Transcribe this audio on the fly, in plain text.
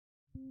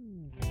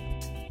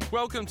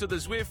Welcome to the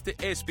Zwift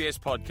SBS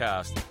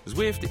podcast.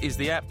 Zwift is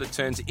the app that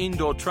turns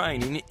indoor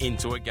training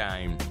into a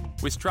game.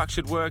 With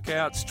structured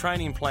workouts,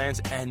 training plans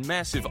and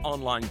massive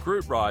online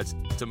group rides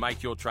to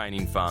make your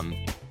training fun.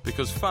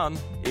 Because fun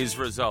is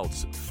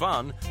results.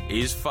 Fun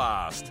is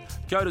fast.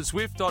 Go to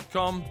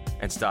Zwift.com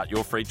and start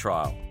your free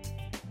trial.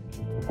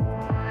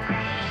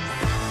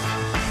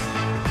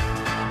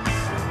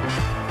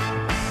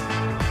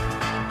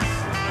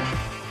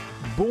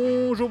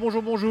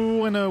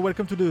 Bonjour, and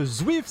welcome to the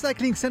Zwift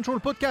Cycling Central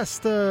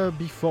Podcast.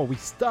 Before we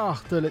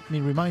start, let me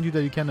remind you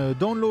that you can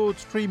download,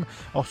 stream,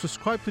 or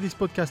subscribe to this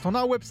podcast on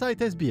our website,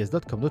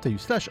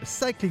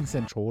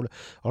 sbs.com.au/cyclingcentral,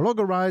 or log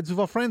a rides with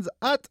our friends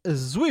at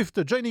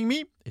Zwift. Joining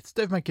me, it's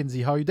Dave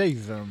McKenzie. How are you,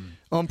 Dave?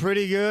 I'm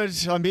pretty good.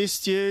 I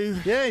missed you.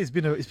 Yeah, it's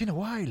been a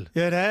while.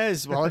 Yeah, it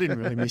has. Well, I didn't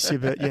really miss you,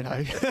 but you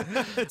know,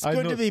 it's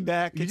good to be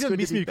back. You didn't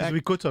miss me because we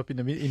caught up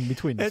in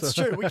between. That's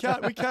true. We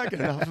can't get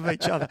enough of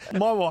each other.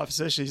 My wife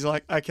says, she's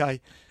like,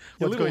 okay,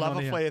 your little love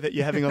affair that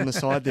you're having on the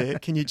side there,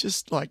 can you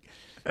just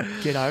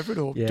get over it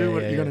or do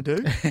what you're going to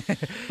do? But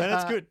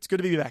that's good. It's good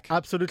to be back.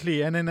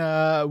 Absolutely. And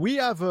then we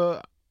have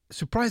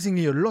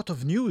surprisingly a lot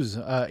of news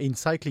in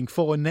cycling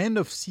for an end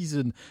of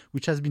season,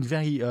 which has been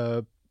very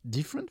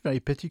different, very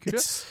particular.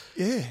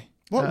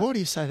 Why do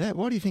you say that?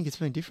 Why do you think it's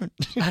been different?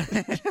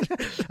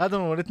 I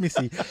don't know. Let me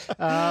see.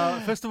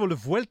 First of all, the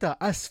Vuelta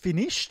has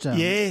finished.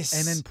 Yes.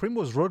 And then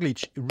Primož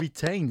Roglič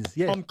retains.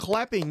 Yeah. I'm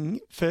clapping,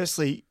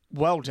 firstly,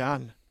 well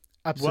done.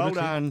 Absolutely.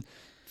 Well done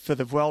for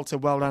the Vuelta,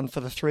 well done for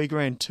the 3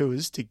 Grand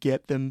Tours to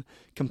get them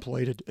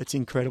completed. It's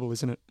incredible,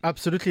 isn't it?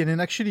 Absolutely. And then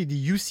actually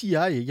the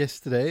UCI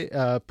yesterday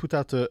put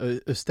out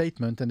a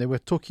statement, and they were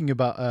talking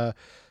about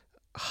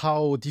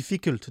how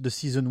difficult the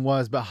season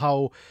was, but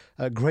how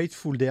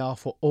grateful they are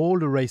for all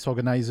the race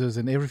organizers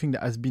and everything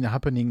that has been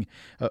happening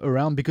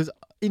around. Because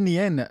in the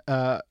end,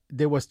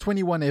 there was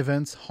 21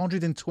 events,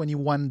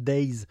 121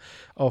 days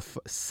of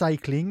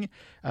cycling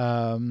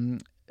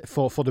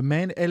for the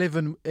men,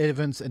 11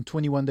 events and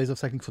 21 days of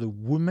cycling for the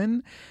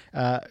women.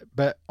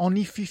 But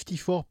only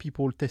 54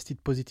 people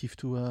tested positive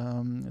to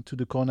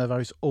the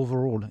coronavirus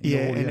overall.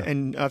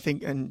 And I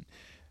think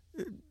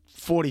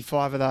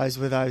 45 of those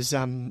were those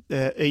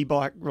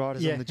e-bike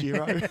riders on the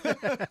Giro.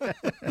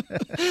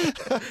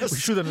 We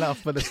shouldn't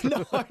laugh, but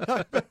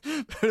but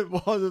it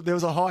was. There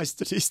was a high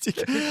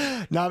statistic.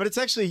 No, but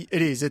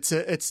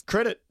it's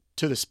credit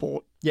to the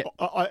sport. Yeah,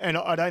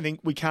 I don't think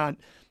we can't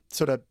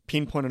sort of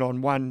pinpoint it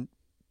on one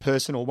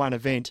person or one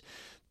event,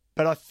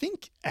 but I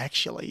think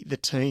actually the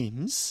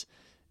teams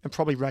and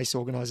probably race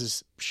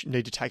organisers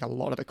need to take a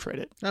lot of the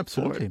credit.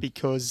 Absolutely, for it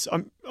because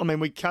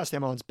we cast our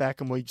minds back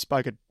and we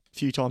spoke a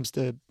few times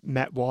to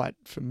Matt White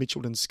from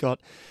Mitchelton Scott,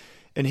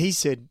 and he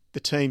said the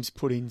teams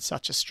put in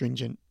such a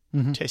stringent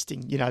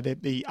testing. You know,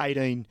 the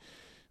 18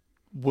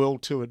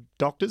 World Tour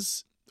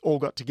doctors all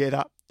got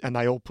together and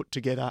they all put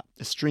together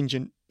a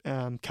stringent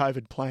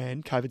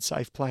COVID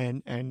safe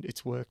plan, and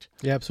it's worked.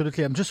 Yeah,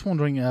 absolutely. I'm just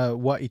wondering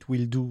what it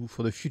will do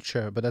for the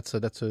future, but that's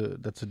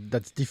different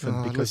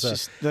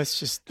because let's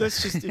just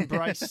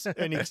embrace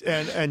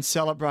and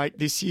celebrate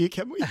this year,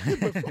 can we? I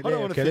don't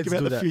want to think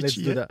about the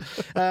future.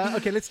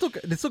 Let's talk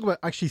about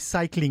actually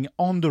cycling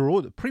on the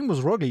road.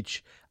 Primož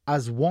Roglič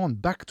has won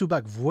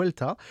back-to-back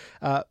Vuelta.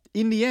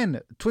 In the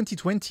end,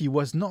 2020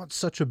 was not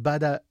such a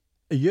bad a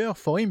year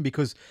for him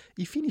because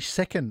he finished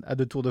second at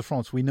the Tour de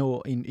France. We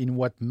know in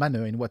what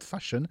manner, in what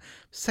fashion.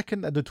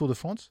 Second at the Tour de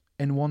France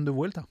and won the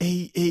Vuelta.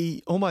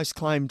 He almost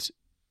claimed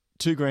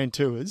 2 Grand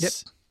Tours. Yep.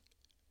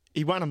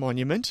 He won a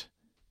monument.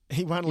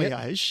 He won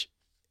Liège.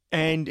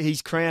 And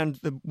he's crowned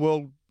the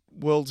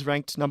world's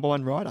ranked number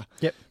 1 rider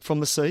from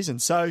the season.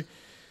 So,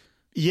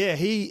 yeah,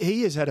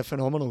 he has had a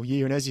phenomenal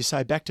year. And as you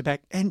say,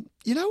 back-to-back. And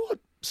you know what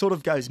sort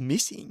of goes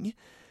missing?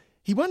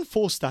 He won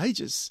 4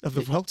 stages of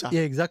the Vuelta.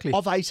 Yeah, exactly.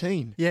 Of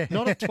 18. Yeah.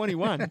 Not of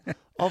 21,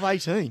 of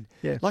 18.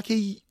 Yeah.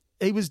 He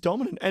was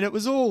dominant. And it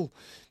was all,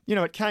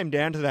 it came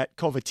down to that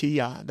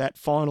Covertia, that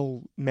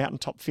final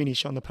mountaintop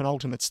finish on the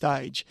penultimate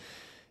stage.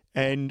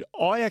 And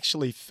I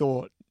actually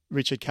thought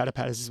Richard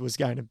Carapaz was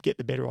going to get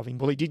the better of him.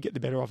 Well, he did get the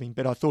better of him,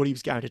 but I thought he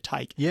was going to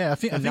take I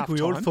think we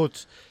all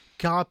thought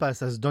Carapaz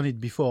has done it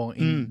before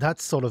in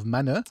that sort of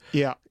manner.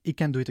 Yeah. He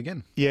can do it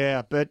again.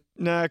 Yeah, but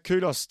no,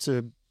 kudos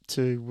to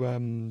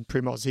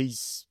Primož.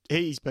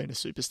 He's been a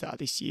superstar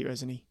this year,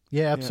 hasn't he?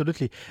 Yeah,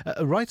 absolutely.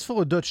 Rides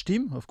for a Dutch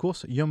team, of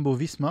course,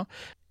 Jumbo-Visma.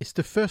 It's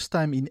the first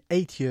time in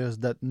 8 years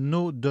that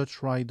no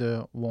Dutch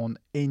rider won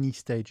any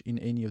stage in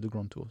any of the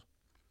Grand Tours.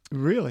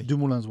 Really?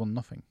 Dumoulin's won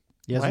nothing.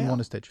 He hasn't won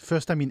a stage.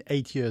 First time in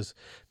 8 years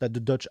that the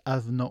Dutch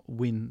have not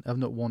won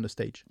a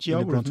stage. Gee,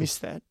 I would have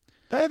missed that.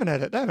 They haven't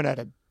had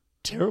a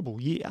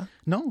terrible year.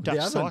 No,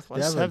 Dutch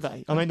cyclists, have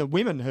they? I mean, the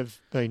women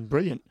have been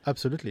brilliant.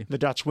 Absolutely. The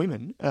Dutch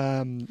women,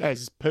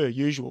 as per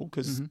usual,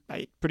 because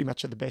they pretty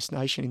much are the best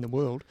nation in the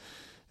world.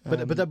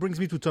 But that brings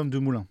me to Tom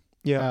Dumoulin.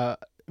 Yeah.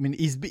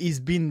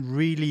 He's been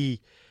really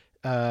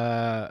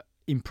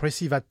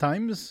impressive at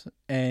times,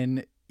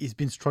 and he's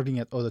been struggling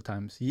at other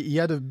times. He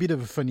had a bit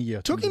of a funny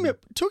year. Took him a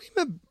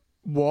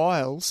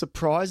while,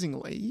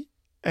 surprisingly,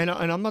 and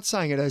I'm not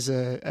saying it as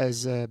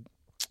a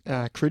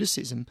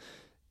criticism,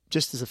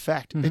 just as a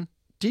fact. Mm-hmm. It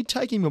did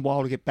take him a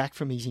while to get back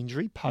from his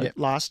injury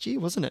last year,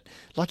 wasn't it?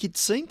 Like it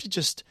seemed to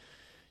just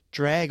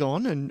drag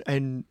on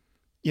and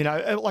you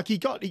know, like he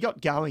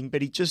got going,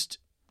 but he just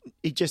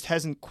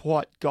hasn't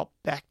quite got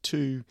back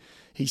to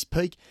his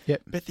peak.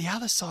 Yep. But the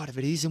other side of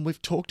it is, and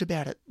we've talked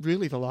about it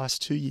really the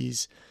last 2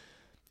 years,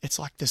 it's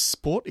like the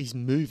sport is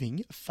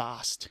moving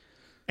fast.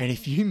 And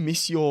if you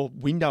miss your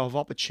window of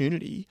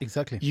opportunity,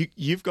 Exactly.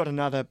 you've got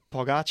another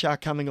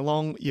Pogacar coming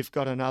along. You've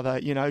got another,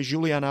 you know,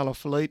 Julian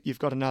Alaphilippe. You've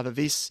got another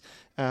this.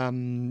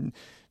 You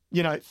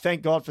know,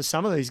 thank God for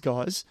some of these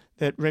guys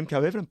that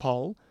Remco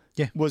Evenepoel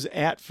was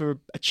out for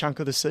a chunk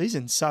of the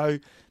season. So,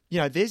 you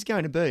know, there's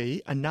going to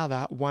be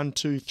another 1,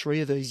 2,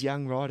 3 of these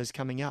young riders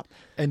coming up.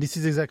 And this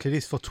is exactly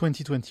this for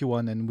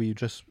 2021, and we're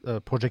just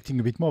projecting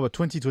a bit more, but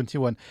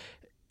 2021,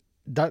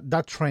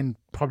 that trend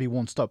probably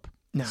won't stop.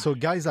 No. So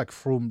guys like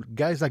Froome,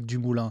 guys like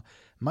Dumoulin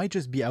might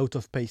just be out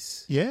of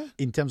pace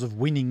in terms of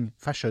winning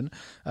fashion,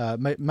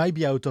 might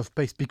be out of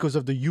pace because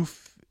of the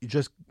youth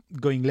just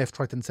going left,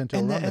 right and centre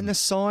around them. And the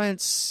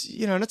science,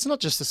 you know, and it's not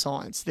just the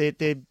science.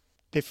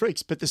 They're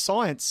freaks, but the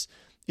science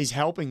is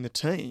helping the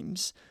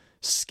teams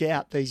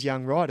scout these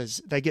young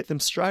riders. They get them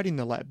straight in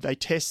the lab, they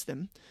test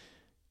them,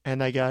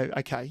 and they go,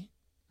 okay,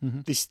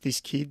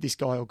 this kid, this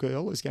guy or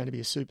girl is going to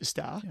be a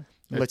superstar.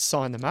 Yeah. Let's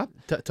sign them up.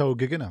 Tao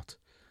Gegenhardt.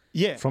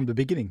 Yeah, from the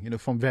beginning, you know,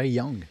 from very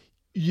young.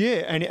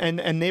 Yeah,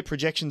 and their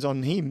projections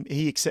on him,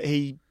 he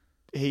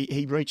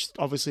reached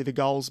obviously the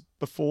goals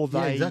before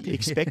they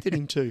expected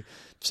him to.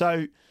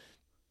 So,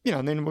 you know,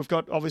 and then we've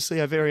got obviously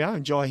our very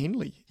own Jai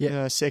Hindley,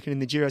 second in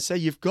the Giro. So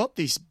you've got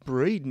this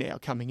breed now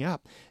coming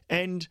up,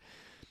 and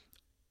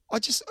I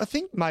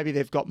think maybe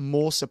they've got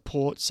more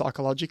support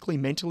psychologically,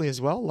 mentally as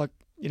well. Like,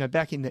 you know,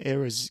 back in the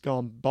eras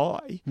gone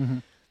by.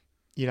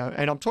 You know,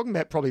 and I'm talking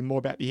about probably more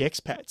about the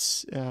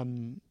expats,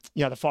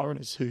 you know, the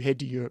foreigners who head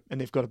to Europe and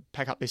they've got to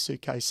pack up their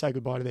suitcase, say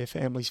goodbye to their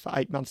families for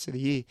 8 months of the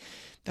year.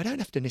 They don't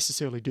have to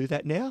necessarily do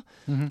that now.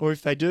 Or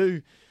if they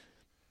do,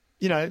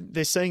 you know,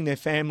 they're seeing their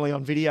family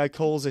on video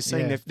calls. They're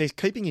seeing they're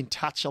keeping in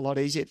touch a lot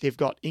easier. They've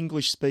got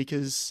English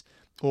speakers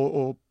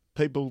or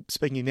people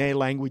speaking their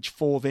language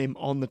for them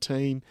on the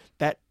team.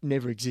 That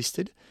never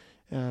existed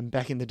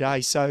back in the day.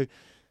 So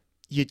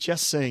you're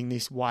just seeing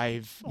this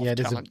wave of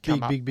talent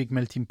come up. There's a big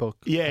melting pot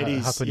it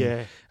is. happening.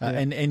 Yeah.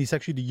 And it's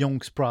actually the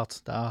young sprouts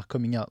that are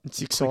coming out. It's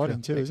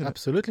exciting too, isn't it?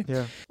 Absolutely.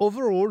 Yeah.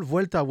 Overall,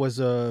 Vuelta was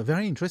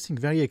very interesting,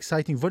 very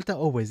exciting. Vuelta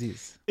always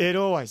is. It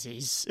always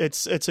is.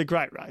 It's a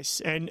great race.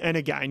 And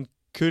again,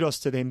 kudos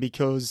to them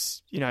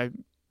because, you know,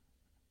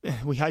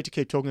 we hate to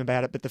keep talking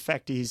about it, but the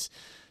fact is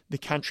the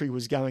country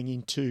was going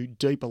into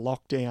deeper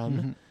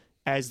lockdown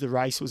as the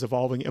race was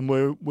evolving. And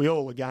we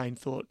all again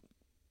thought,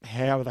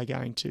 how are they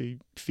going to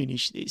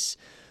finish this?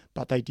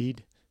 But they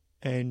did.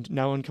 And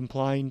no one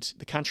complained.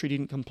 The country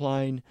didn't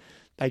complain.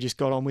 They just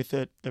got on with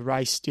it. The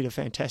race did a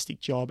fantastic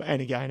job.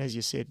 And again, as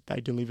you said,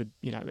 they delivered,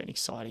 you know, an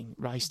exciting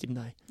race, didn't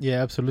they?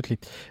 Yeah, absolutely.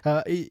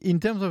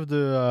 In terms of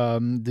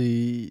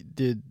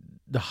the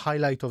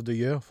highlight of the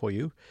year for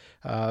you,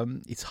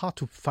 it's hard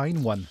to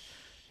find one.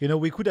 You know,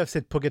 we could have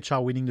said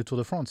Pogacar winning the Tour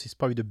de France. It's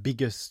probably the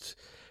biggest.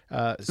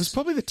 It was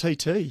probably the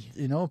TT,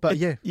 you know, but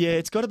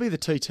it's got to be the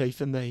TT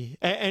for me.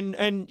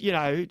 And you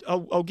know,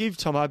 I'll give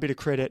Tomo a bit of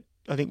credit.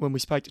 I think when we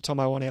spoke to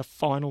Tomo on our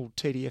final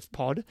TDF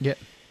pod,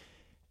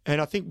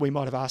 and I think we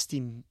might have asked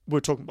him.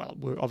 We're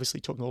obviously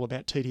talking all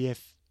about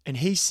TDF, and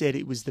he said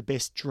it was the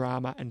best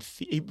drama and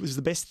it was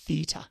the best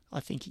theatre. I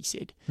think he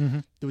said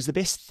it was the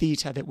best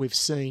theatre that we've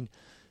seen,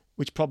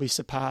 which probably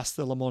surpassed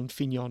the Le Mans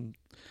Fignon.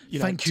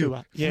 Thank you.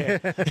 Tour. Yeah.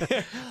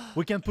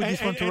 We can put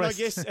this one to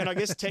rest. I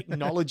guess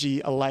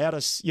technology allowed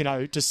us, you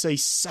know, to see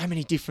so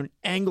many different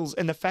angles.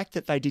 And the fact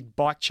that they did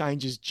bike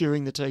changes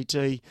during the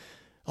TT,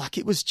 like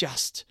it was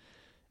just,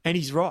 and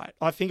he's right.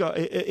 I think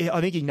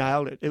he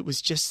nailed it. It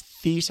was just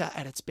theatre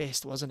at its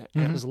best, wasn't it?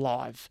 And it was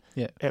live.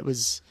 Yeah. It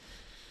was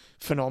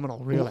phenomenal,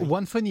 really.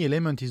 One funny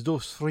element is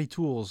those 3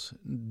 tours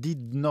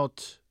did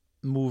not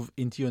move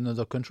into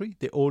another country.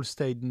 They all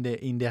stayed in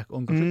their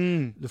own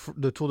country.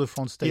 The Tour de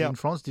France stayed in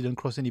France, didn't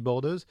cross any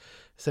borders.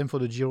 Same for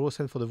the Giro,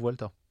 same for the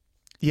Vuelta.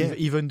 Yeah.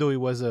 Even though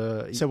it was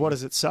So what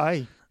does it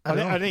say?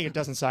 I think it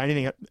doesn't say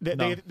anything.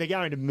 They're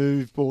going to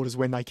move borders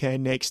when they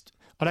can next.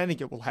 I don't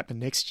think it will happen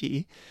next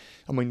year.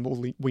 I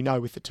mean, we know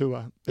with the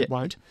Tour it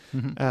won't.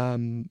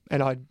 And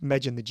I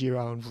imagine the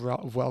Giro and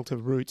Vuelta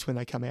routes, when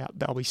they come out,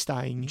 they'll be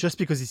staying. Just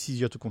because it's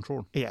easier to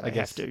control. Yeah, they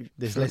have to.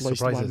 There's for less at least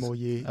surprises. 1 more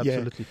year.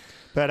 Absolutely. Yeah.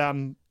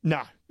 But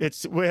no,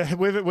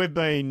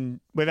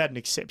 we've had an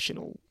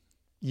exceptional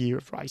year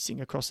of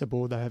racing across the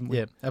board, though, haven't we?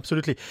 Yeah,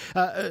 absolutely.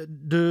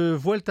 The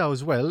Vuelta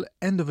as well,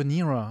 end of an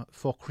era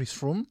for Chris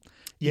Froome.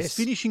 Yes.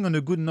 He's finishing on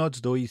a good note,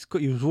 though. He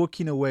was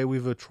walking away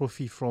with a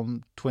trophy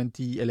from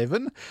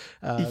 2011.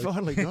 He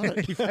finally got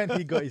it. He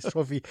finally got his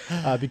trophy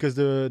because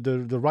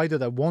the rider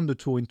that won the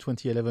Tour in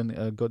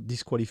 2011 got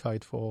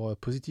disqualified for a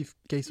positive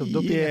case of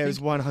doping. Yeah, it was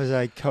Juan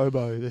Jose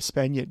Cobo, the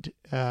Spaniard,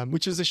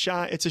 which is a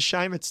shame. It's a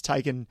shame it's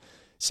taken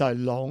so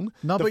long.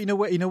 No, but in a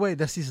way,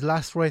 that's his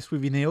last race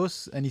with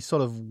Ineos, and he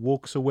sort of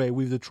walks away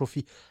with the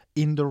trophy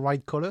in the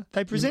right colour.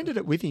 They presented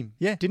it with him,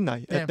 didn't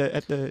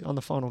they? On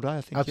the final day,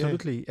 I think.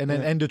 Absolutely,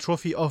 and the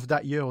trophy of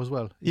that year as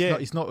well.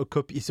 It's not a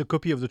copy. It's a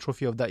copy of the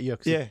trophy of that year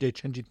because they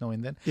change it now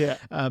and then. Yeah,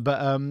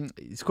 but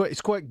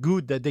it's quite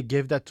good that they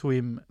gave that to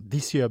him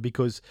this year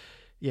because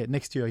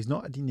next year he's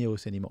not at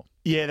Ineos anymore.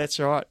 Yeah, that's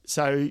right.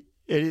 So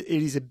it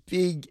is a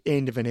big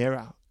end of an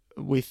era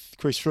with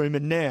Chris Froome,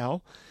 and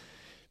now,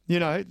 you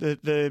know,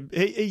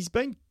 he's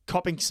been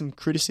copping some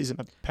criticism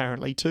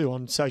apparently too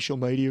on social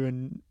media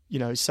and, you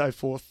know, so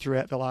forth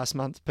throughout the last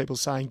month. People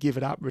saying give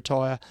it up,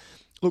 retire.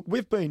 Look,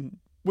 we've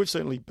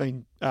certainly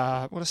been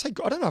I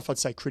don't know if I'd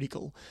say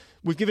critical.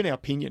 We've given our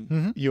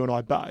opinion, you and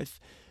I both,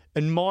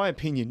 and my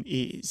opinion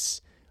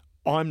is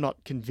I'm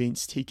not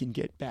convinced he can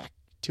get back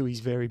to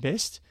his very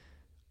best.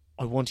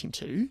 I want him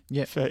to.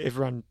 Yeah. For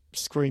everyone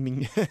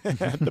screaming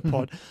at the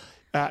pod.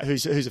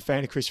 Who's a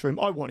fan of Chris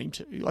Froome. I want him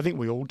to. I think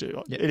we all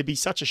do. Yeah. It'd be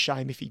such a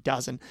shame if he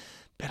doesn't.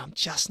 But I'm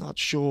just not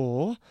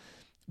sure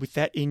with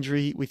that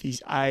injury, with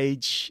his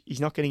age.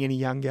 He's not getting any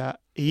younger.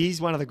 He is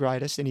one of the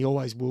greatest, and he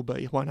always will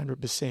be,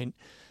 100%.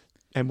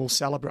 And we'll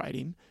celebrate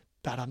him.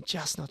 But I'm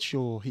just not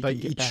sure he can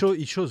get back.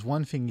 It shows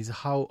one thing is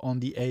how on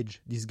the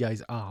edge these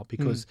guys are,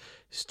 because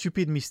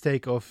stupid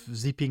mistake of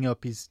zipping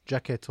up his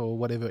jacket or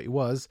whatever it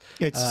was.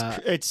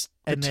 It's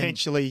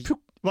potentially...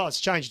 Well,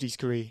 it's changed his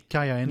career.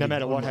 No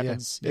matter what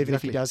happens, even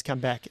if he does come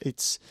back.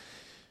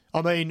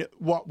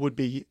 What would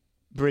be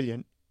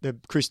brilliant, the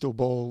crystal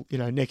ball, you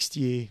know, next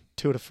year,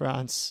 Tour de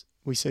France,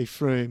 we see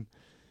Froome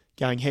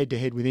going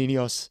head-to-head with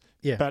Ineos.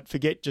 Yeah. But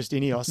forget just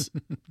Ineos.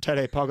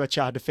 Tadej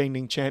Pogacar,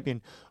 defending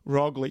champion.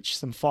 Roglic,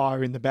 some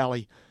fire in the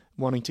belly,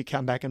 wanting to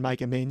come back and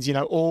make amends. You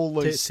know, all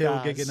these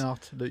stars. Theo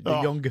Gegenhardt, the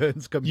young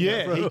guns coming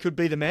out. Yeah, he could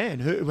be the man.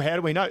 How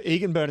do we know?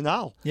 Egan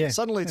Bernal. Yeah.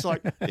 Suddenly it's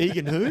like,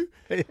 Egan who?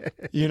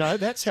 You know,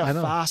 that's how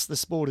fast the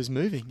sport is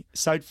moving.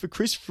 So for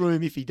Chris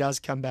Froome, if he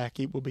does come back,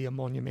 it will be a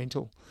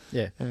monumental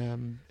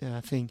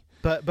thing.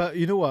 But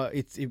you know what?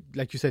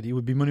 Like you said, it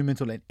would be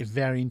monumental and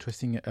very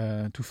interesting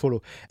to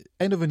follow.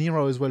 End of an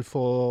era as well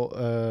for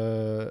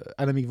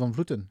Annemiek van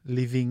Vleuten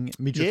leaving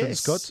Mitchelton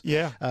Scott.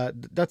 Yeah,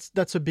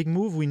 that's a big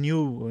move. We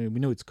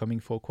know it's coming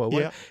for quite a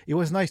while. Yeah. It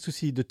was nice to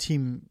see the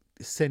team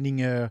sending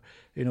her,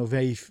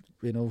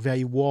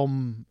 very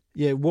warm.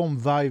 Yeah, warm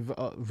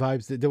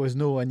vibes. There was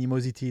no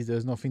animosity. There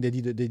was nothing. They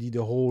did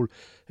a whole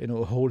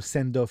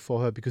send off for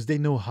her because they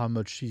know how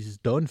much she's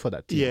done for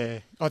that team. Yeah,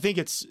 I think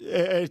it's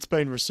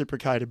been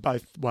reciprocated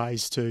both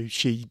ways too.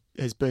 She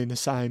has been the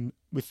same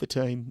with the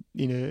team,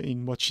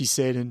 in what she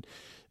said, and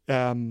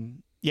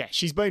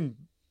she's been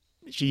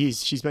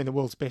the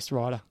world's best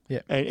rider.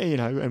 Yeah,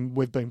 and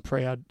we've been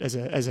proud as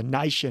a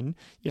nation.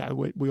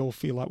 We all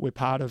feel like we're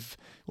part of,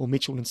 or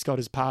Mitchell and Scott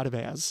is part of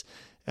ours.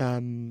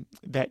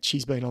 That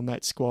she's been on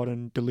that squad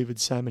and delivered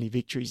so many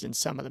victories, and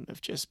some of them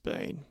have just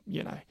been,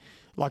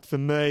 like for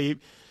me,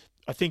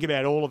 I think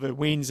about all of her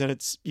wins, and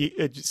it's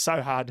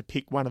so hard to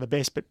pick one of the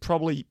best, but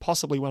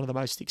possibly one of the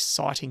most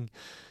exciting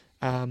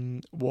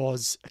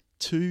was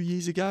 2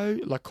 years ago,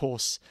 La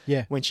Course,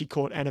 when she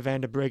caught Anna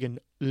van der Breggen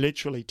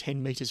literally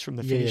 10 metres from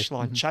the finish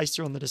line, chased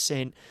her on the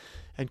descent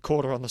and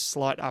caught her on the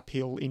slight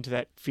uphill into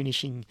that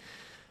finishing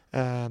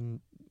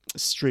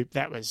strip.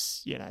 That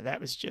was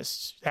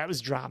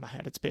drama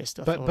at its best.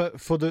 I thought. But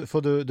for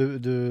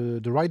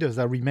the riders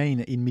that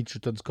remain in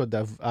Mitchelton Scott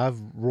that have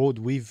rode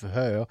with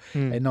her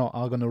and now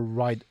are going to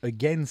ride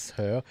against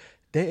her,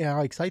 they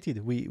are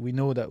excited. We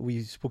know that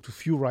we spoke to a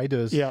few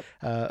riders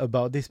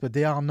about this, but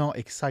they are not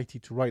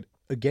excited to ride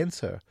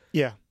against her.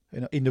 Yeah,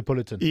 in the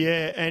peloton.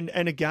 Yeah,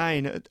 and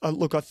again,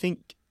 look, I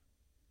think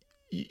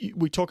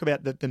we talk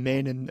about the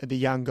men and the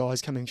young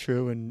guys coming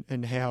through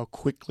and how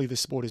quickly the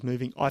sport is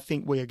moving. I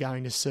think we are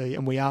going to see,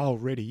 and we are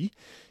already,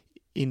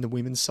 in the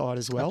women's side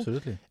as well.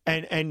 Absolutely.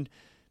 And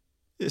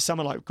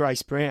someone like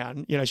Grace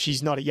Brown,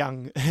 she's not a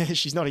young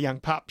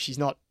pup. She's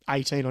not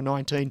 18 or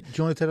 19. Do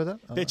you want to tell her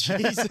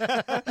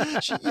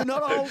that? You're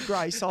not old,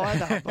 Grace,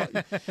 either.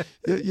 But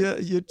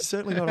you're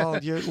certainly not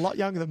old. You're a lot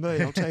younger than me,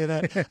 I'll tell you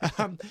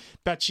that.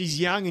 But she's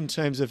young in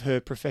terms of her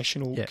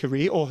professional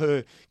career, or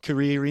her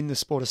career in the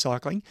sport of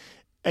cycling.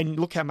 And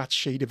look how much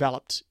she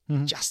developed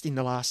just in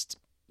the last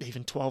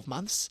even 12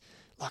 months.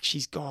 Like,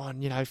 she's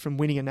gone, from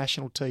winning a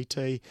national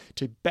TT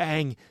to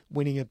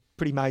winning a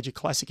pretty major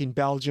classic in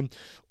Belgium,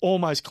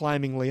 almost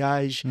claiming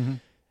Liège.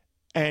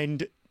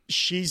 And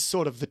she's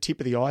sort of the tip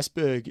of the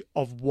iceberg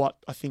of what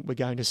I think we're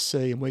going to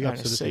see. And we're going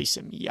to see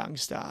some young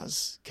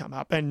stars come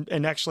up.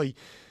 And actually,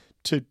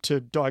 to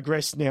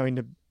digress now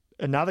into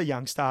another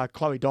young star,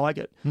 Chloe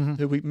Dygert,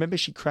 who we remember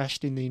she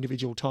crashed in the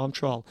individual time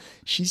trial.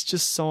 She's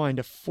just signed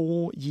a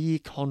 4-year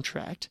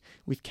contract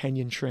with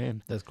Canyon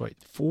Tram. That's great.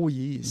 4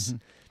 years.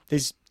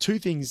 There's two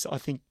things I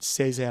think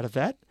says out of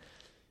that,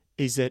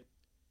 is that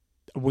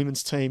a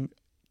women's team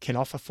can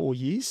offer 4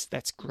 years.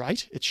 That's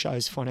great. It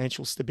shows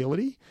financial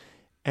stability.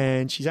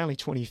 And she's only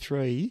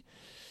 23.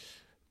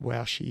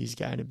 wow, she is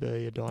going to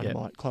be a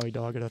dynamite, Chloe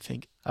Dygert, I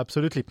think.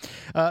 Absolutely.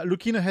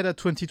 Looking ahead at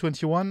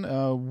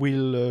 2021,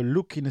 we'll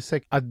look in a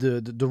sec at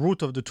the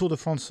route of the Tour de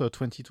France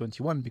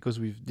 2021 because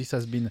this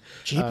has been...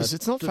 Jeepers,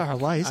 it's not far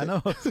away, is it? I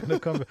know. It's going to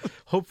come.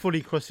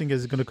 Hopefully, crossing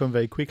is going to come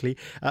very quickly.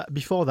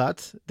 Before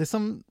that, there's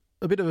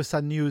a bit of a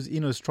sad news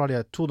in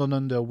Australia. Tour Down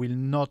Under will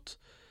not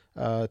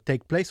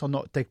take place, or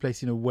not take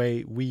place in a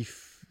way we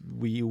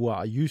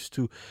are used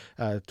to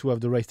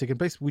have the race taking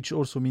place, which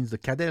also means the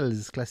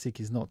Cadels Classic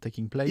is not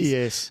taking place.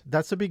 Yes.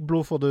 That's a big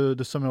blow for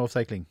the summer of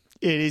cycling.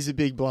 It is a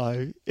big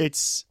blow.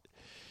 It's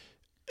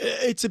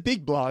a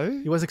big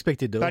blow. It was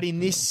expected, though. But in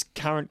this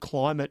current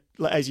climate,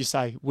 as you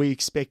say, we half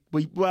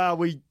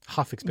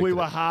expected. We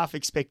were half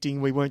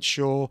expecting. We weren't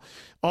sure.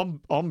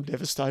 I'm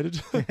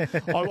devastated.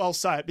 I'll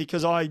say it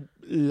because I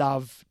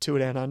love Tour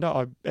Down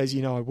Under. As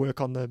you know, I work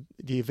on the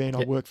event.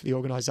 I work for the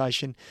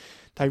organisation.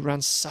 They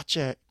run such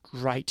a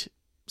great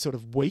sort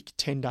of week,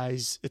 10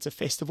 days. It's a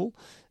festival.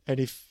 And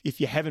if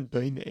you haven't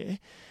been there,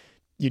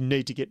 you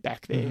need to get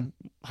back there,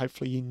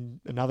 hopefully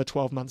in another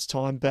 12 months'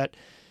 time. But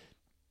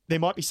there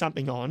might be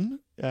something on.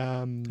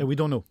 We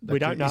don't know. We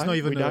don't know. It's not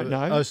even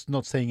us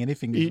not saying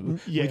anything.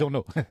 We don't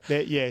know.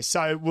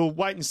 So we'll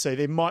wait and see.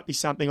 There might be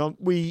something on.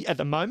 At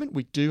the moment,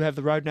 we do have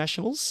the Road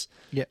Nationals.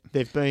 Yeah.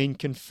 They've been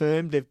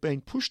confirmed. They've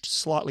been pushed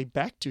slightly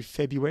back to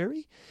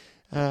February.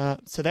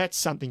 So that's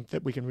something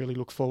that we can really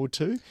look forward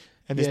to.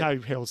 And there's no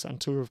Herald Sun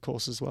Tour, of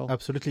course, as well.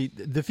 Absolutely.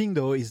 The thing,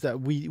 though, is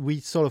that we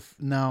sort of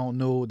now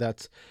know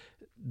that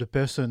the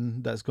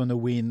person that's going to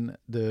win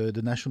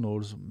the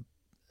Nationals,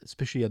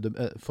 especially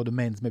for the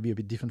men's, maybe a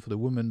bit different for the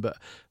women, but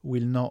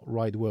will not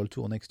ride World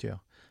Tour next year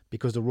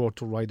because the World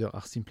Tour riders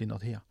are simply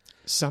not here.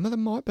 Some of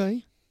them might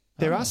be.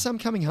 There are some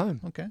coming home.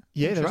 Okay.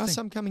 Yeah, there are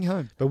some coming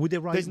home. But would they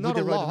ride the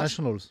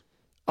Nationals?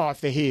 Oh,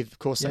 if they're here, of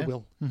course they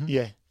will. Mm-hmm.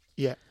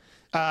 Yeah.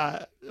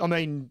 I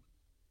mean,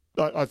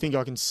 I think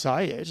I can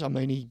say it. I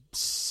mean, he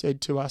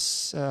said to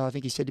us, I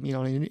think he said to me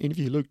on an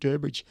interview, Luke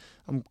Durbridge,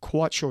 I'm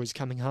quite sure he's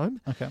coming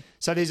home. Okay.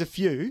 So there's a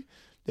few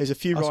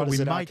riders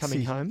that are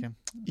coming home.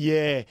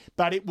 Yeah,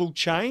 but it will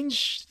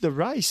change the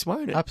race,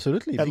 won't it?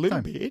 Absolutely, a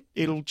little bit.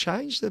 It'll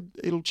change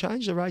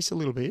the race a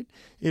little bit.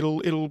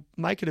 It'll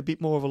make it a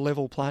bit more of a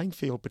level playing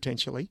field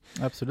potentially.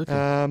 Absolutely.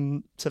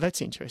 So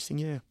that's interesting.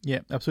 Yeah. Yeah,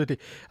 absolutely.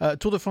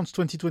 Tour de France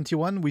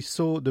 2021. We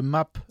saw the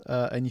map,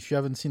 and if you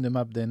haven't seen the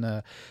map,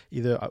 then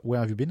either where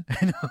have you been?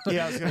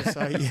 Yeah, I was going to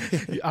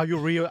say.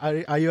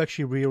 Are you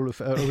actually a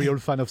real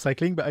fan of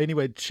cycling? But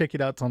anyway, check it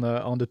out on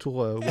the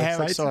Tour website.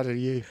 How excited are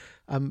you?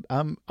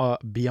 I'm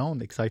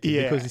beyond excited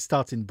because it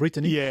starts in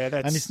Brittany. Yeah,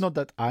 and it's not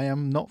that I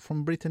am not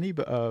from Brittany,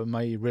 but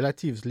my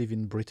relatives live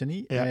in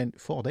Brittany and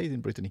 4 days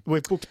in Brittany.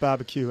 We've booked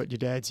barbecue at your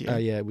dad's.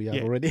 Yeah, we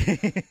have already.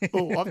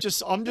 I'm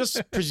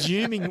just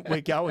presuming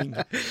we're going.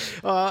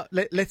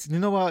 Let's. You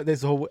know what?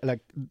 There's whole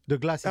the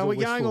glass. Is Are we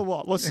going full. Or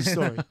what? What's the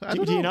story?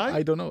 Do you know?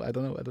 I don't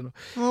know.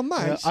 Oh,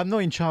 mate, I'm not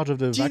in charge of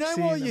the vaccine. Do you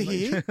know why you're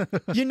here?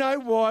 You know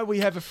why we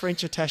have a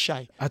French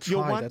attaché?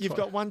 You've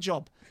got one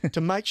job. To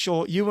make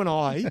sure you and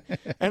I,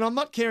 and I'm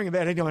not caring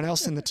about anyone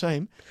else in the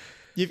team,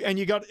 have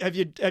you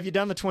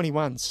done the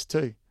 21s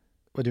too?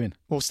 What do you mean?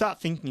 Well, start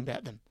thinking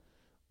about them.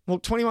 Well,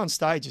 21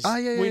 stages.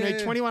 We need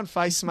 21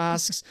 face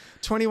masks,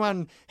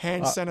 21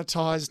 hand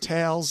sanitised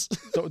towels.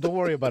 Don't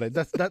worry about it.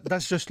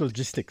 That's just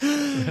logistics.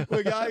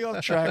 We're going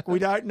off track. We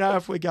don't know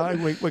if we're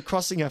going. We're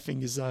crossing our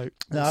fingers though.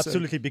 No,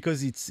 absolutely,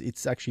 because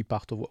it's actually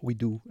part of what we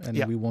do,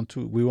 and we want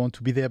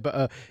to be there.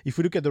 But if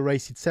we look at the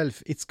race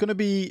itself, it's going to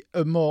be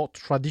a more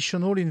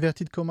traditional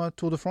inverted comma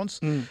Tour de France.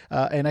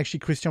 And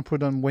actually, Christian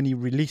Prudhomme, when he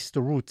released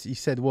the route, he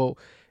said, "Well,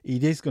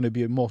 it is going to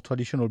be more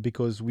traditional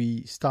because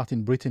we start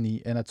in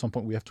Brittany, and at some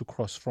point we have to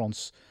cross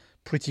France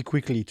pretty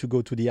quickly to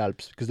go to the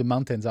Alps because the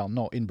mountains are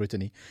not in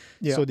Brittany.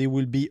 Yeah. So they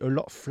will be a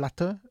lot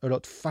flatter, a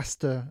lot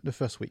faster the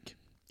first week.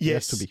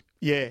 Yes. To be.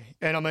 Yeah.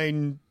 And I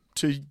mean,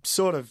 to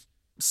sort of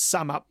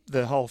sum up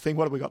the whole thing,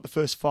 what have we got? The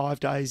first 5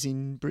 days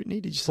in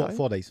Brittany, did you say?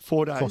 4 days.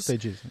 4 days. 4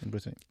 stages in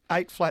Brittany.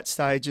 8 flat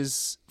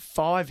stages,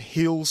 5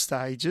 hill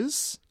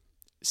stages,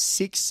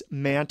 6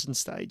 mountain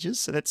stages.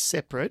 So that's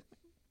separate.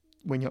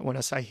 When I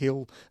say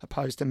hill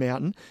opposed to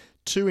mountain,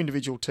 2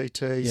 individual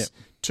TTs,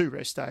 2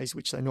 rest days,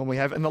 which they normally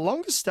have. And the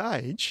longest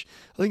stage,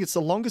 I think it's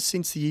the longest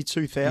since the year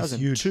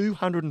 2000,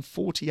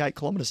 248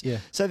 kilometres. Yeah.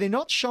 So they're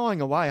not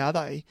shying away, are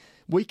they?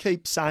 We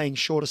keep saying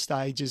shorter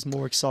stage is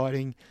more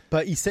exciting.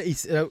 But he said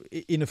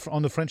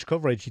on the French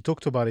coverage, he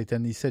talked about it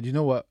and he said, you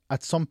know what,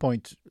 at some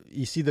point,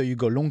 it's either you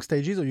go long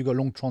stages or you go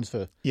long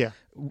transfer. Yeah.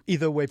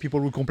 Either way, people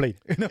will complain.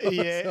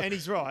 Yeah, so and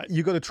he's right.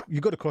 You got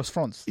to cross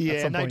France.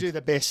 Yeah, and they do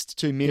their best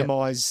to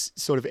minimise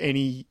sort of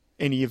any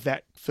of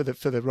that for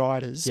the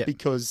riders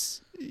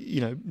because,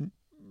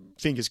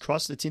 fingers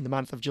crossed, it's in the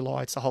month of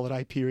July, it's the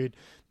holiday period.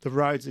 The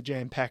roads are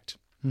jam-packed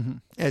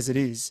as it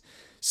is.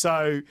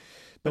 So...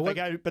 But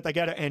they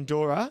go to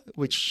Andorra,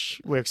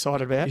 which we're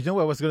excited about. You know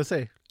what I was going to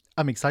say?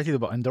 I'm excited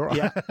about Andorra.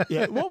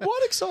 Yeah.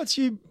 What excites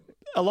you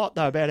a lot,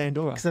 though, about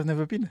Andorra? Because I've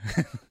never been.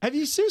 Have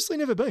you seriously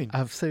never been?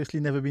 I've seriously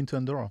never been to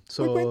Andorra.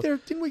 So we went there.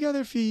 Didn't we go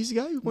there a few years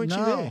ago? Weren't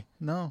you there?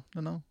 No.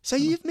 So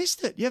you've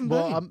missed it. You haven't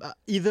been.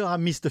 Either I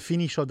missed the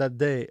finish of that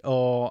day,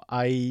 or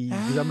I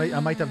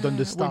might have done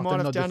the start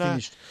and not the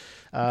finish.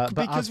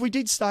 Because we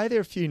did stay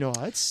there a few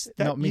nights.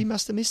 You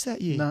must have missed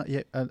that year. No,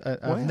 yeah.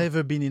 I've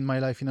never been in my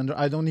life in Andorra.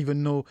 I don't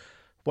even know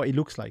what it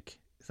looks like.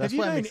 Have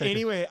you been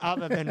anywhere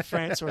other than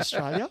France or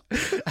Australia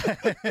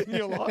in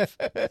your life?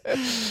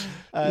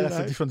 That's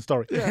a different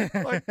story. Yeah,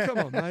 come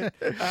on, mate.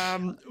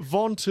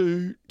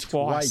 Ventoux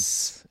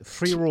twice.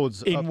 3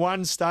 roads. In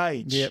one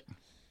stage. Yep.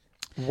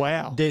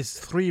 Wow. There's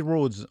 3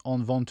 roads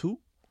on Ventoux.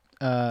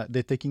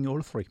 They're taking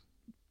all 3.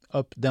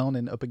 Up, down,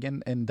 and up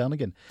again, and down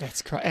again.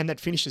 That's great. And that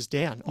finishes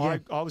down. Yeah.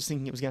 I was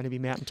thinking it was going to be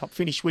mountaintop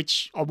finish,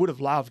 which I would have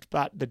loved,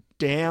 but the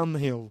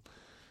downhill...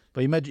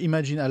 But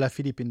imagine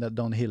Alaphilippe in that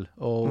downhill,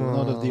 or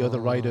none of the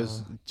other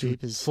riders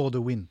for the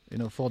win.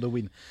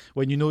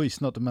 When you know it's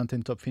not a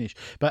mountaintop finish.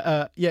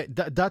 But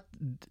that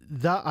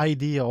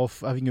idea of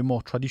having a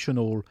more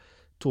traditional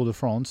Tour de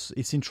France,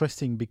 it's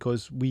interesting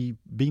because we've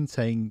been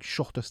saying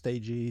shorter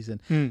stages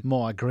and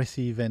more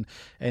aggressive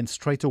and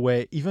straight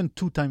away even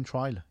 2-time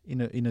trial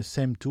in a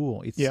same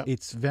tour.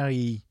 It's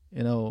very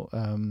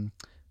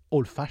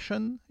old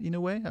fashioned in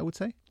a way, I would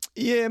say.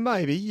 Yeah,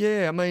 maybe.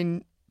 Yeah,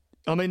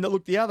 I mean,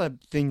 look, the other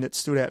thing that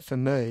stood out for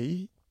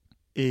me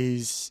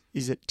is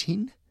it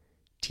Tignes?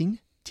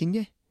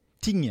 Tignes.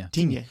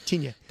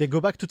 They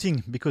go back to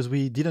Tignes because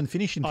we didn't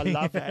finish in Tignes.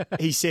 I love that.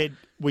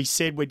 We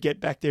said we'd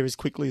get back there as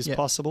quickly as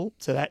possible.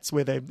 So that's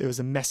where there was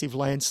a massive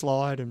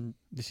landslide and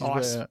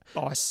ice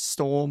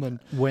storm. And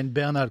when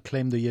Bernal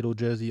claimed the yellow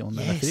jersey on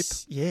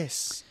Alaphilippe.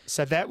 Yes.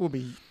 So that will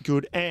be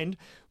good. And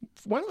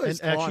one of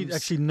those times...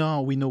 Actually,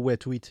 now we know where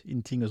to eat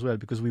in Tignes as well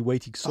because we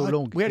waited so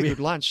long. We had a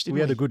good lunch, didn't we?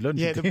 We had a good lunch.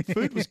 Yeah, the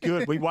food was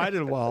good. We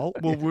waited a while.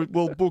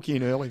 We'll book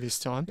in early this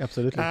time.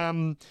 Absolutely.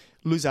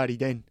 Les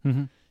Ardiden.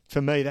 Mm-hmm.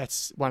 For me,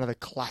 that's one of the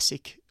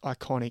classic,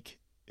 iconic,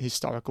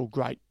 historical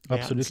great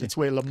mountains. Absolutely. It's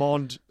where Le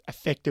Monde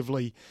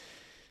effectively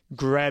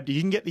grabbed. He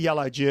didn't get the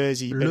yellow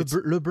jersey.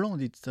 Leblanc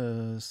did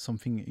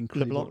something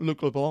incredible.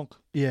 Leblanc.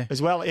 Yeah.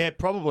 As well. Yeah,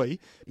 probably.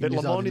 But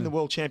Le Monde in the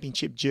World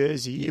Championship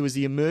jersey, it was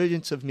the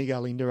emergence of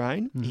Miguel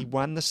Indurain. Mm-hmm. He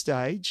won the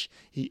stage.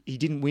 He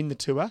didn't win the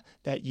Tour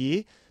that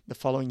year. The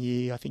following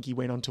year, I think he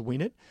went on to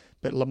win it.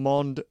 But Le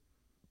Monde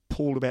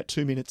pulled about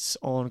 2 minutes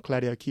on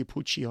Claudio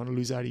Chiappucci on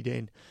Les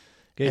Ardiden.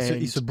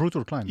 It's a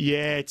brutal climb.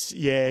 Yeah,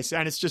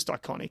 and it's just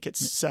iconic.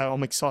 So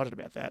I'm excited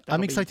about that.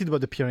 I'm excited about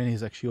the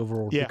Pyrenees actually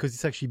overall because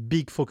it's actually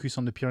big focus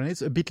on the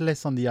Pyrenees, a bit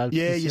less on the Alps.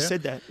 Yeah, you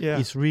said that. Yeah,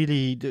 it's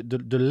really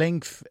the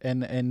length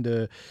and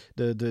the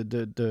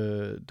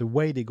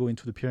way they go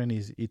into the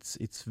Pyrenees.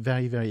 It's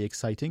very, very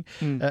exciting.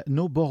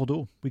 No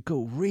Bordeaux. We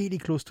go really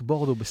close to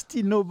Bordeaux, but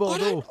still no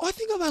Bordeaux. I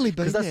think I've only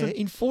been there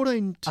in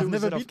 14 tours. I've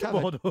never been to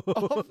Bordeaux.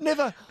 I've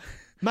never.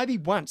 Maybe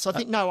once. I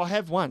think I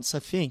have once. I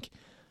think.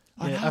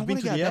 I've been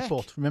to the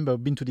airport. Remember,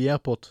 I've been to the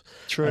airport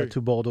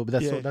to Bordeaux,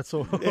 but that's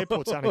all. The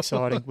airport's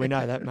unexciting. We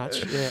know that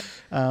much. Yeah.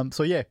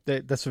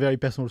 That's a very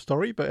personal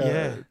story, but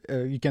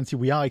you can see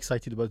we are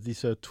excited about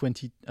this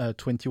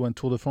 2021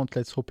 Tour de France.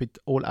 Let's hope it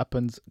all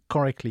happens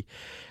correctly.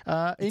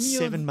 It's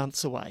 7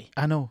 months away.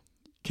 I know.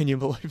 Can you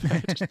believe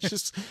that?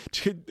 Just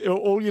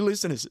all your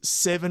listeners,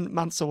 7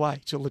 months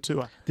away till the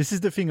Tour. This is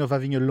the thing of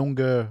having a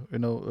longer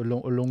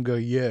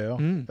year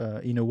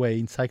in a way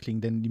in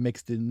cycling. Then it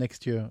makes the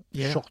next year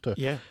shorter.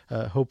 Yeah.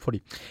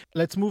 Hopefully.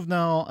 Let's move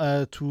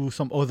now to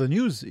some other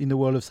news in the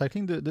world of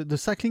cycling. The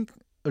Cycling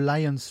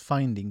Alliance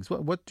findings.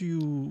 What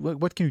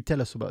can you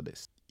tell us about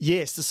this?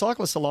 Yes, the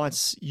Cyclist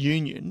Alliance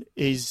Union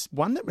is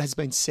one that has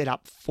been set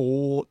up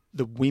for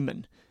the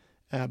women,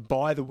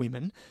 by the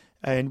women.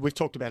 And we've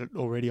talked about it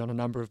already on a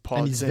number of pods.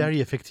 And it's very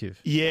effective.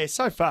 Yeah,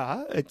 so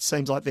far it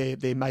seems like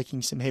they're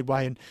making some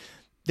headway. And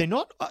they're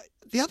not...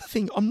 the other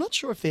thing, I'm not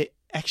sure if they're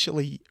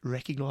actually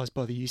recognised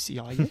by the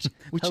UCI yet.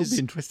 Which is an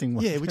interesting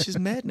one. Yeah, which is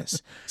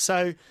madness.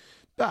 So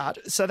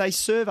they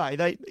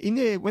survey.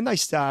 When they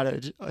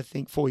started, I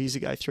think 3 years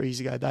ago,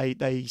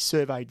 they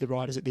surveyed the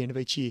riders at the end of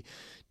each year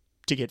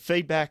to get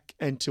feedback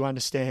and to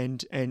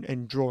understand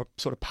and draw a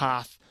sort of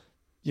path,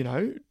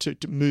 to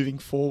moving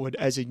forward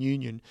as a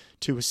union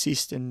to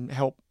assist and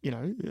help,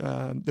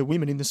 the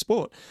women in the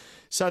sport.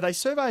 So they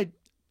surveyed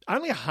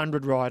only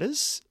 100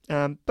 riders,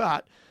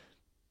 but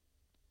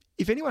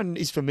if anyone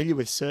is familiar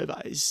with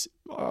surveys,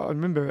 I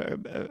remember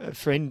a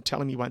friend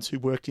telling me once who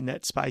worked in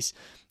that space,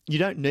 you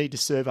don't need to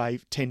survey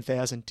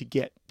 10,000 to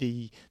get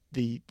the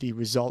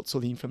results or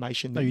the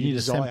information that you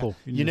desire. A sample.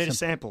 You need a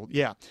sample,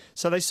 yeah.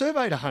 So they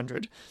surveyed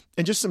 100,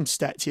 and just some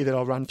stats here that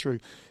I'll run through.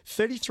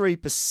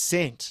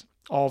 33%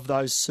 of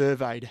those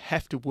surveyed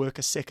have to work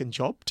a second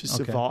job to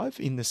survive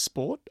in the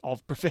sport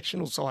of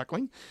professional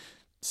cycling.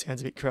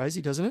 Sounds a bit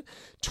crazy, doesn't it?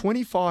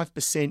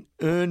 25%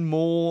 earn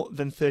more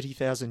than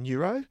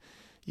 €30,000.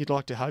 You'd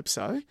like to hope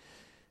so.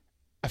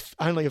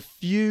 Only a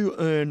few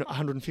earn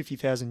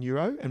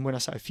 €150,000, and when I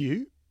say a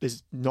few,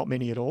 there's not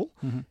many at all.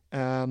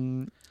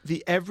 Mm-hmm.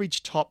 The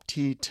average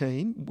top-tier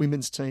team,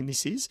 women's team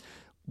this is,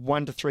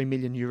 1 to 3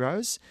 million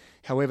euros.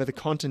 However, the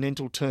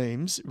continental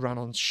teams run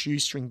on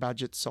shoestring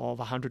budgets of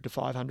 100 to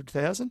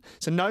 500,000.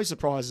 So no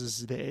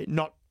surprises there,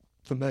 not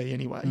for me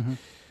anyway.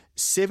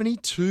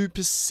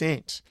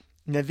 72%.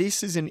 Now,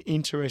 this is an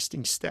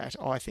interesting stat,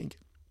 I think.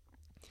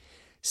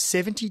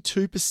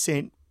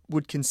 72%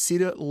 would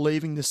consider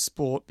leaving the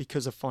sport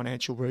because of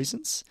financial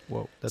reasons.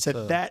 Whoa,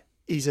 that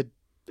is a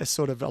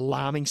sort of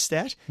alarming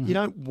stat. You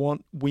don't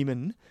want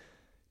women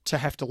to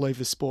have to leave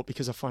the sport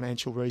because of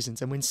financial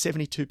reasons. And when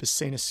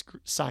 72% are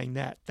saying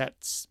that,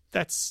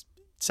 that's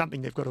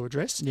something they've got to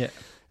address.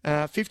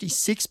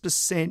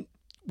 56%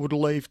 would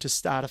leave to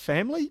start a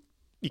family.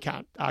 You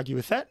can't argue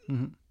with that.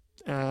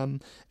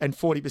 And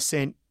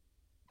 40%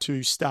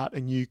 to start a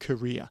new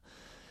career.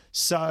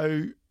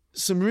 So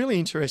some really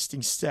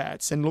interesting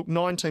stats. And look,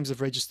 9 teams have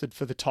registered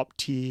for the top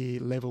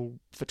tier level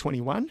for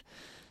 21.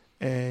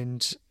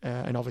 And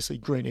obviously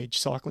Green Edge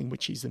Cycling,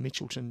 which is the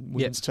Mitchelton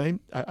women's team,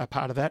 are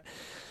part of that.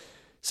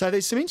 So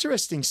there's some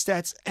interesting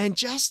stats. And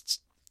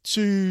just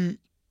to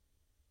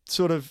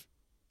sort of,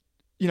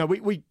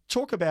 we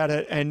talk about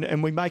it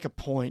and we make a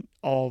point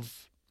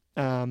of,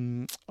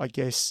 I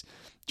guess,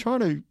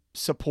 trying to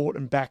support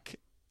and back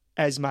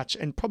as much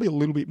and probably a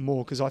little bit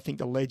more, because I think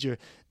the ledger,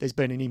 there's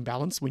been an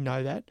imbalance. We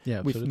know that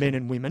with men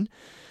and women.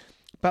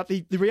 But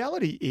the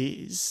reality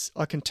is,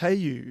 I can tell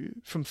you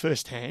from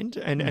firsthand,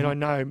 and I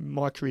know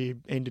my career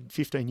ended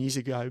 15 years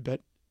ago,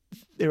 but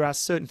there are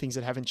certain things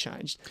that haven't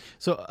changed.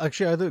 So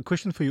actually, I have a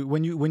question for you.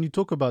 When you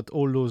talk about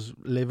all those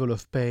level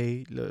of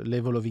pay,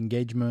 level of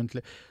engagement,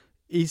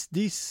 is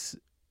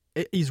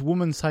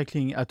women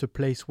cycling at a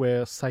place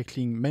where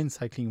men's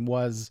cycling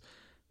was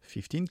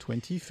 15,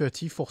 20,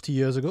 30, 40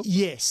 years ago?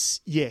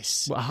 Yes,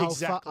 well,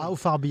 exactly. How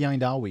far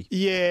behind are we?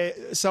 Yeah,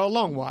 so a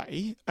long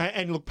way.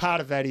 And look,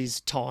 part of that is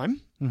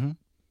time.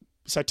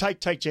 So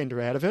take gender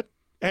out of it.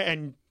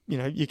 And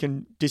you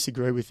can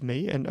disagree with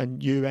me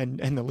and you and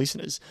the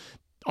listeners.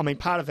 I mean,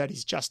 part of that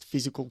is just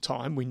physical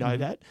time. We know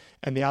that.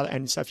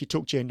 And so if you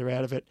took gender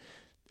out of it,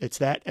 it's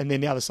that. And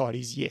then the other side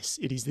is, yes,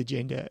 it is the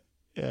gender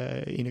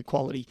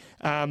inequality.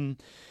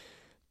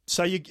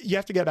 So you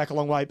have to go back a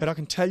long way, but I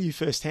can tell you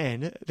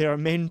firsthand, there are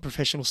men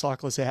professional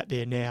cyclists out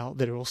there now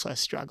that are also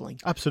struggling.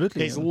 Absolutely.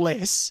 There's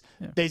less.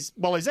 Yeah.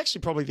 There's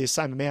actually probably the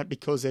same amount,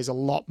 because there's a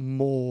lot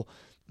more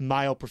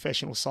male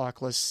professional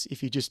cyclists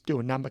if you just do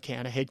a number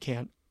count, a head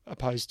count,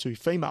 opposed to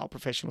female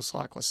professional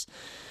cyclists.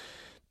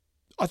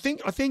 I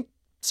think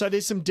so.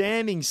 There's some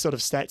damning sort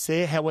of stats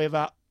there.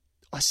 However,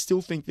 I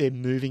still think they're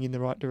moving in the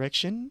right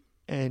direction.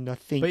 And I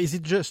think, but is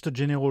it just a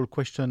general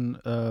question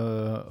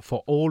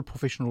for all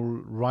professional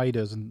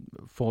riders and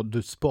for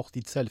the sport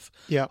itself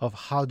of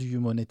how do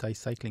you monetize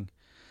cycling?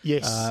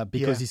 Yes,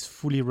 because it's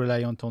fully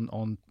reliant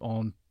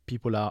on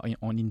people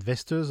on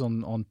investors,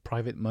 on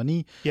private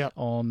money,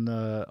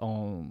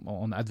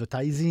 on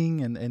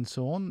advertising and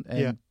so on,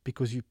 and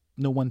because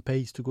no one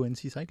pays to go and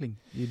see cycling.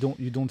 You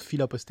don't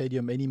fill up a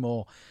stadium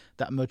anymore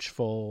that much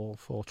for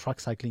track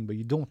cycling, but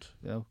you don't.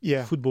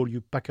 Football,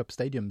 you pack up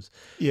stadiums.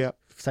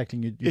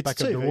 Cycling, you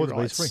pack up the roads,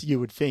 but it's free. You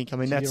would think. I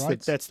mean,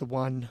 that's the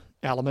one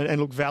element.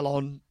 And look,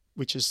 Vleuten,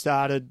 which has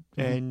started,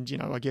 and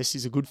I guess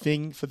is a good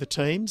thing for the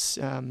teams.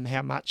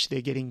 How much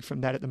they're getting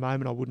from that at the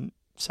moment, I wouldn't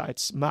say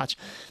it's much.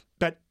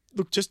 But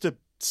look, just to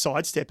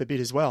sidestep a bit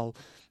as well,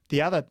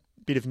 the other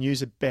bit of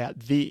news about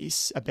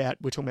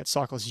we're talking about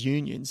cyclists'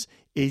 unions,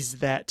 is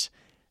that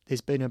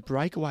there's been a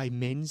breakaway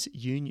men's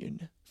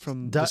union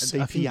from the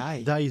CPA. I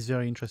think that is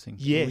very interesting.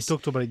 Yes. We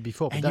talked about it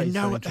before. But and you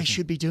know what they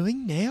should be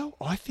doing now,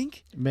 I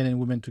think? Men and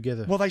women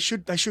together. Well, they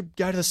should go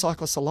to the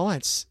Cyclists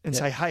Alliance and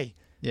say, hey,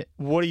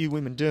 what are you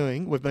women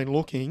doing? We've been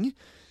looking.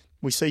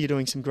 We see you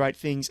doing some great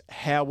things.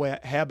 How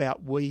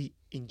about we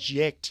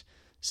inject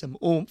some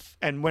oomph?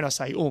 And when I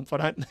say oomph, I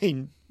don't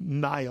mean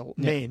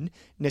men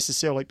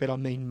necessarily, but I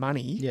mean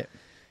money. Yeah.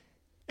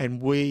 And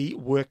we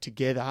work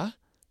together,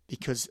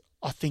 because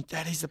I think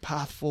that is the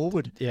path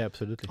forward. Yeah,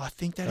 absolutely. I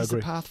think that is the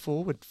path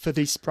forward for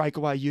this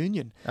breakaway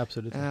union.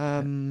 Absolutely.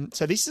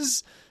 So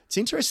it's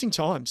interesting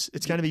times.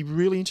 It's going to be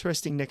really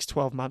interesting next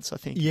 12 months, I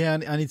think. Yeah,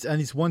 and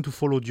it's one to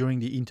follow during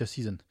the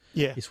interseason.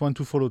 Yeah. It's one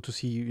to follow to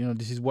see,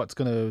 this is what's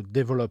going to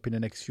develop in the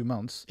next few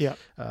months. Yeah.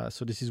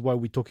 So this is why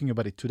we're talking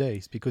about it today.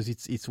 It's because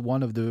it's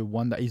one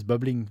that is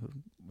bubbling,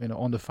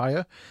 on the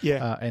fire.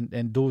 Yeah.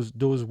 And those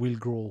will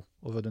grow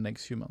over the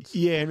next few months.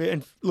 Yeah.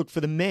 And look,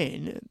 for the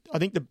men, I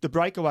think the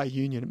breakaway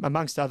union,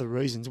 amongst other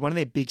reasons, one of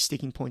their big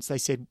sticking points, they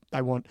said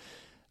they want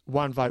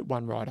one vote,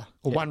 one rider,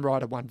 or one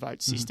rider, one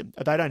vote system.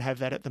 They don't have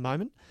that at the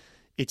moment.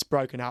 It's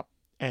broken up,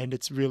 and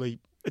it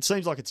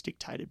seems like it's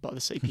dictated by the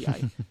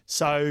CPA.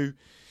 So,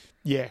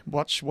 yeah,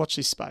 watch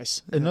this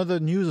space.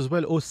 Another news as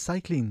well,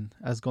 cycling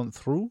has gone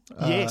through.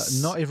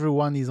 Yes. Not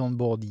everyone is on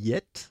board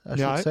yet, I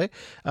should say,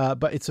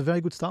 but it's a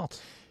very good start.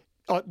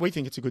 We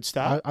think it's a good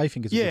start. I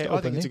think it's a good start.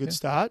 I think it's a good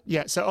start.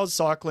 Yeah, so Oz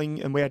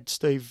Cycling, and we had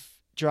Steve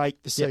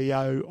Drake, the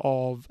CEO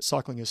of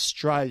Cycling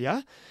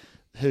Australia,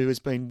 who has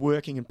been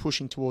working and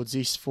pushing towards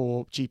this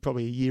for,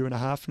 probably a year and a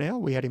half now.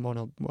 We had him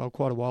on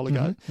quite a while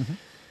ago.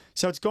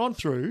 So it's gone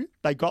through.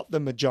 They got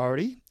the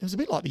majority. It was a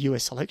bit like the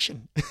US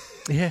election.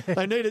 Yeah.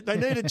 They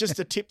needed just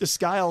to tip the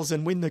scales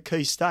and win the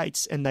key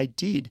states, and they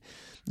did.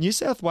 New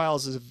South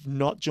Wales have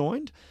not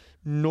joined,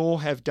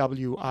 nor have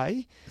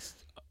WA.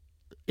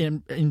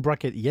 In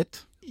bracket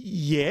yet.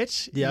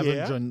 They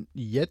haven't joined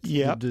yet.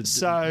 Yeah.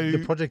 So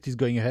the project is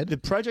going ahead. The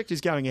project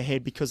is going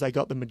ahead because they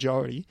got the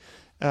majority.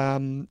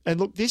 And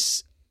look,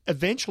 this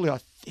eventually, I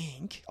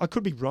think, I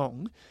could be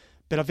wrong,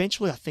 but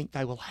eventually I think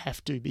they will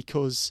have to,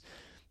 because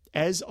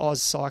as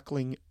Oz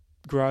cycling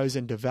grows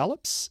and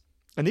develops,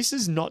 and this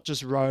is not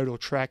just road or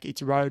track,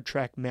 it's road,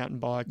 track, mountain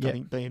bike, I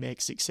think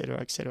BMX, etc.,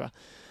 etc.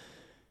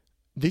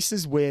 This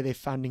is where their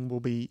funding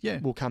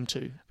will come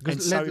to.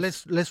 Because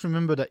let's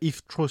remember that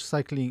if cross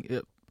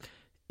cycling,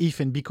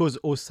 because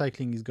Oz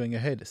cycling is going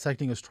ahead,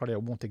 Cycling Australia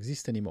won't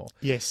exist anymore.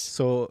 Yes.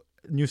 So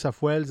New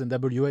South Wales and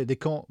WA, they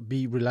can't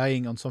be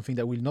relying on something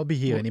that will not be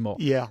here anymore.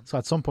 Yeah. So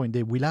at some point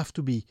they will have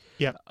to be.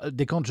 Yeah.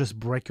 They can't just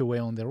break away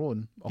on their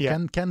own. Or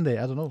can they?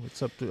 I don't know.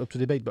 It's up to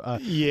debate. But I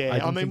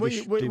mean,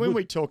 when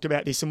we talked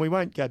about this, and we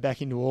won't go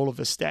back into all of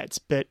the stats,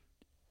 but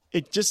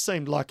it just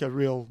seemed like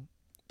the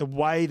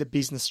way the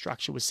business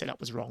structure was set up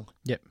was wrong.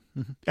 Yep.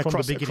 Mm-hmm.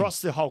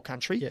 Across the whole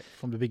country. Yeah,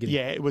 from the beginning.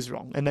 Yeah, it was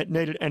wrong. And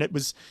it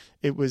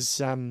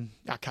was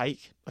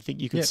archaic, I think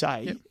you could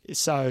say. Yep.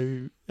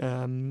 So,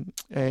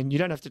 and you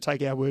don't have to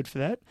take our word for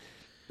that.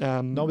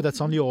 No, but that's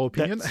only your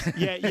opinion.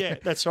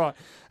 That's right.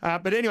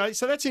 But anyway,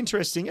 so that's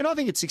interesting. And I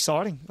think it's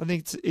exciting. I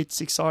think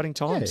it's exciting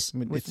times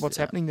with what's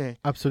happening there.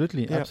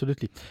 Absolutely.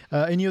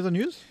 Any other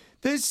news?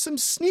 There's some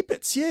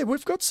snippets,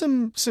 we've got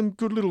some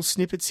good little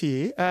snippets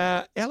here.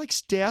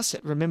 Alex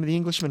Dowsett, remember the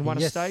Englishman, won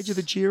a stage of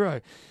the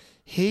Giro.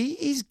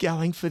 He is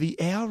going for the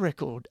hour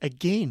record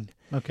again.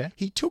 Okay.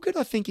 He took it,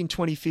 I think, in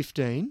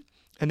 2015,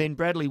 and then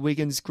Bradley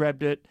Wiggins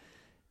grabbed it,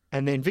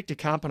 and then Victor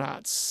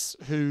Campenaerts,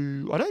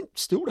 who I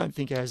still don't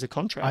think has a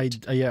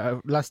contract.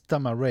 Last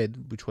time I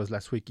read, which was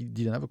last week, he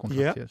didn't have a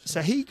contract. Yeah.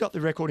 So he got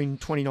the record in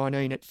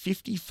 2019 at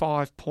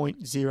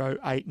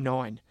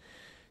 55.089.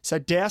 So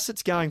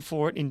Dowsett's going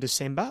for it in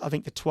December, I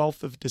think the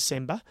 12th of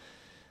December.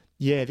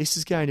 Yeah, this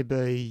is going to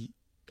be,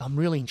 I'm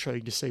really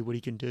intrigued to see what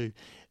he can do.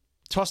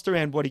 Tossed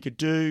around what he could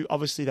do.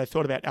 Obviously, they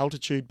thought about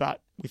altitude, but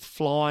with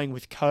flying,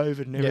 with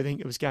COVID and everything,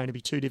 it was going to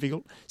be too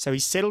difficult. So he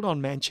settled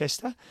on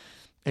Manchester,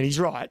 and he's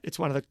right. It's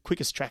one of the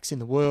quickest tracks in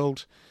the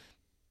world.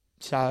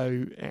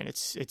 So, and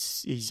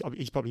he's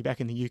probably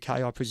back in the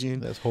UK, I presume.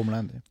 That's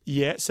homeland.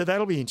 Yeah, so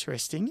that'll be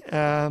interesting.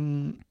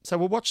 So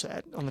we'll watch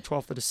that on the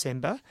 12th of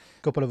December.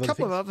 Couple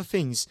of other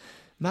things.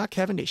 Mark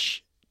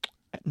Cavendish,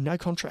 no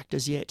contract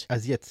as yet.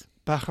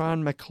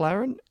 Bahrain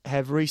McLaren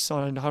have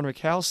re-signed Heinrich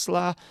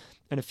Hausler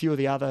and a few of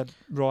the other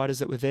riders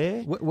that were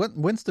there.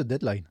 When's the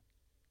deadline?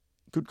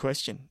 Good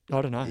question.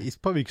 I don't know. It's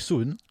probably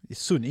soon.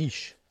 It's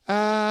soon-ish.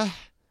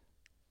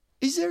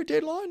 Is there a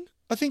deadline?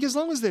 I think as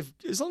long as they're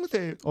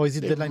or is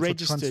it deadline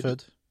registered. For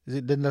transferred? Is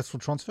it deadline for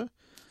transfer?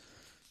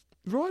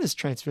 Riders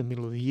transfer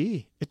middle of the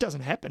year. It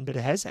doesn't happen, but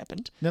it has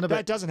happened. No, but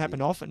it doesn't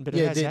happen often, but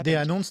it has happened. They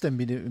announce them,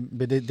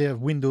 but they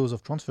have windows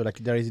of transfer like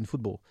there is in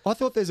football. I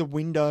thought there's a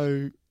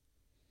window.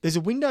 There's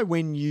a window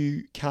when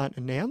you can't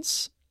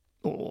announce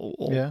or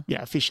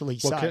officially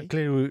say.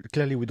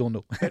 Clearly we don't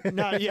know.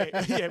 No,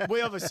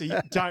 we obviously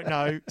don't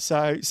know.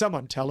 So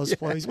someone tell us,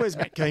 please. Where's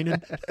Matt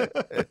Keenan?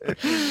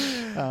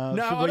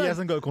 No, he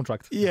hasn't got a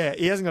contract. Yeah,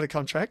 he hasn't got a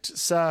contract.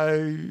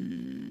 So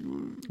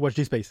watch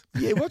this space.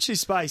 Watch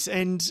this space.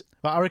 And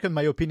I reckon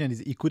my opinion is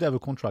he could have a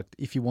contract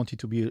if he wanted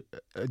to be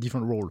a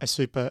different role. A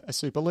super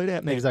lead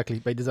out man. Exactly,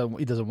 but he doesn't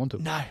want to.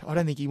 No, I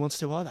don't think he wants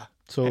to either.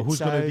 So who's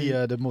going to be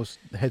the most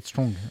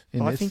headstrong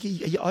in this?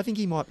 I think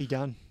he might be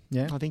done.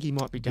 Yeah, I think he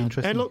might be done.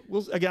 And look,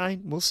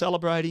 we'll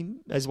celebrate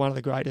him as one of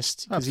the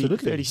greatest.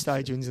 Absolutely. 30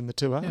 stage wins in the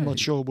tour. I'm not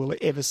sure we'll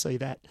ever see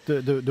that.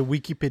 The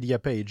Wikipedia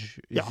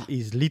page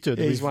is littered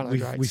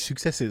with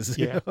successes.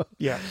 Yeah.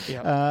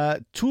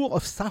 Tour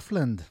of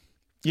Southland.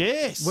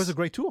 Yes. It was a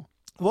great tour.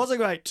 It was a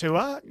great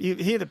tour. You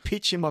hear the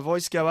pitch in my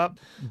voice go up.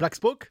 Black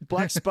Spoke,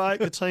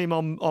 the team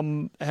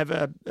I'm have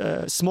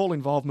a small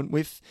involvement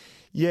with.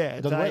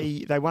 Yeah,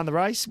 they won the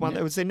race.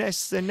 It was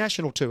their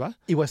national tour.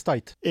 It was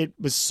tight. It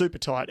was super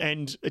tight.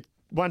 And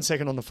 1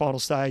 second on the final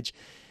stage,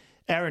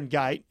 Aaron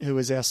Gate, who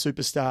was our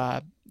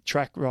superstar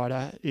track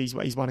rider, he's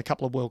won a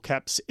couple of World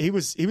Cups. He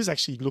was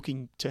actually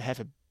looking to have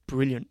a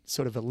brilliant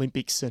sort of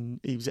Olympics, and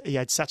he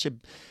had such a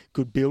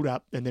good build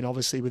up. And then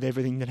obviously with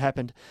everything that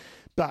happened,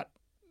 but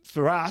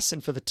for us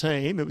and for the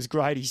team, it was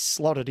great. He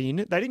slotted in.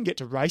 They didn't get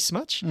to race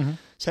much,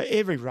 so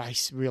every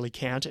race really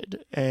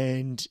counted,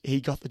 and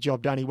he got the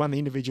job done. He won the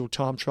individual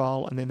time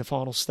trial and then the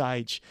final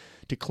stage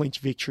to clinch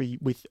victory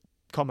with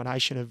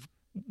combination of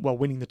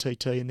winning the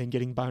TT and then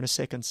getting bonus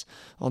seconds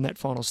on that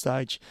final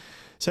stage.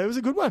 So it was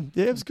a good one.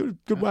 Yeah, it was a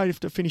good way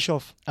to finish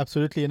off.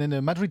 Absolutely. And then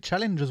the Madrid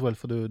Challenge as well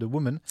for the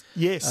women.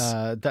 Yes.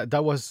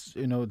 That was,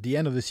 the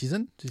end of the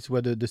season. This is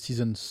where the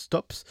season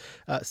stops.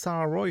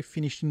 Sarah Roy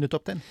finished in the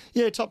top 10.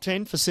 Yeah, top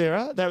 10 for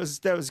Sarah. That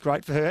was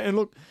great for her. And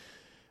look,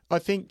 I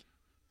think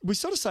we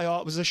sort of say,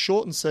 it was a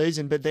shortened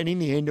season, but then in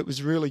the end it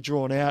was really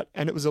drawn out,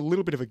 and it was a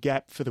little bit of a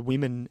gap for the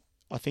women,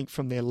 I think,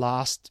 from their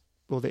last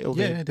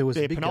there was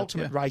their a big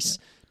penultimate race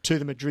to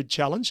the Madrid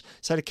Challenge.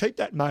 So to keep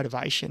that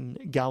motivation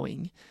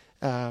going,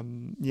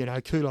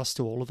 kudos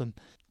to all of them.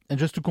 And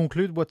just to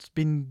conclude, what's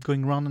been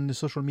going around on the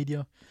social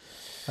media?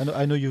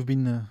 I know you've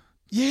been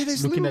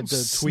there's looking little at the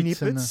tweets.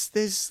 snippets.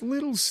 There's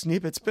little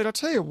snippets, but I'll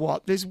tell you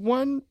what, there's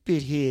one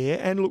bit here,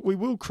 and look, we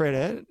will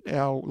credit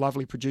our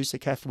lovely producer,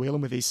 Kath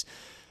Whelan, with this,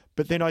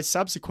 but then I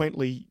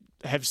subsequently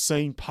have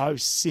seen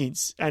posts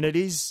since, and it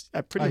is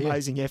a pretty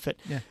amazing effort.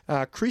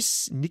 Yeah.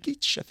 Chris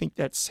Nikic, I think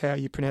that's how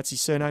you pronounce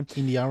his surname.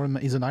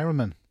 He's an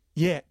Ironman.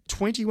 Yeah,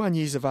 21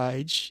 years of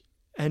age,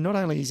 and not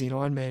only is he an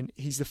Ironman,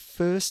 he's the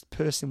first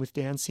person with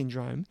Down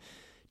syndrome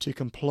to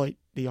complete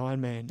the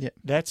Ironman. Yeah.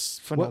 That's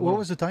phenomenal. What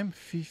was the time?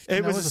 15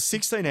 it was hours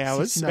 16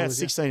 hours,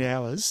 16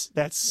 hours.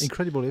 That's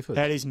incredible effort.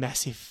 That is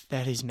massive.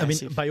 That is I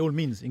massive. mean, by all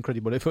means,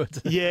 incredible effort.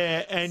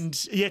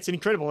 It's an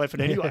incredible effort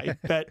anyway,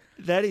 but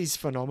that is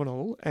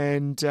phenomenal.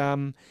 And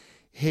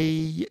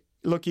he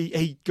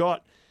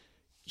got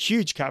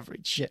huge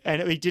coverage,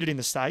 and he did it in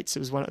the States.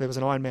 There was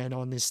an Ironman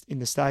on this in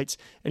the States,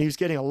 and he was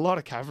getting a lot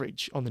of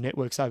coverage on the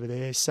networks over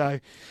there. So,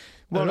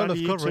 a lot of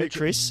coverage,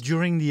 Chris,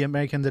 during the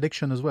American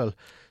election as well.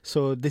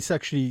 So this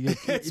actually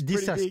has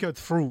cut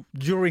through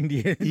during the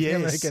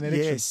American election.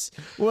 Yes.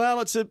 Well,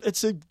 it's a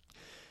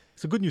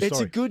good news story.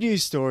 It's a good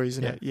news story,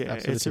 isn't it? Yeah,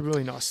 absolutely. It's a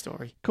really nice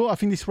story. Cool. I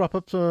think this wraps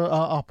up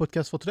our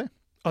podcast for today.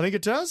 I think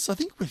it does. I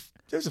think there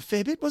was a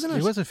fair bit, wasn't it?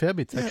 It was a fair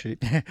bit, actually.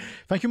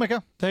 Thank you,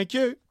 Macka. Thank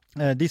you.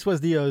 This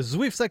was the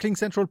Zwift Cycling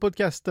Central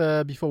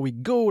podcast. Before we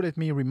go, let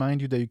me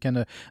remind you that you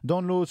can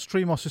download,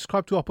 stream or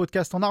subscribe to our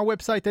podcast on our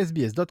website,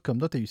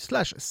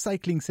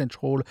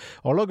 sbs.com.au/cyclingcentral,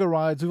 or log a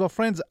ride with our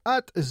friends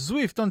at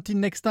Zwift. Until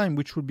next time,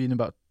 which will be in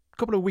about a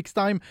couple of weeks'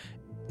 time,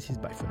 this is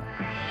bye for now.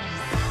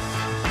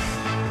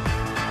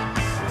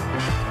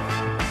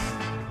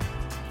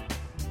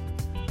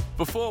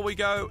 Before we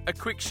go, a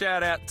quick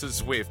shout out to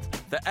Zwift,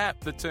 the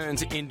app that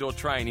turns indoor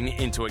training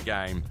into a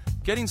game.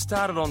 Getting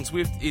started on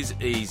Zwift is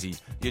easy.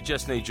 You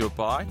just need your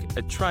bike,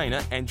 a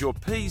trainer, and your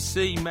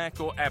PC,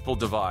 Mac or Apple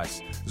device.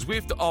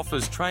 Zwift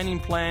offers training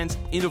plans,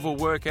 interval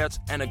workouts,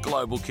 and a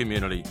global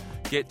community.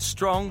 Get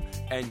strong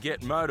and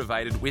get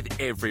motivated with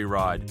every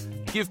ride.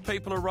 Give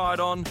people a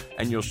ride on,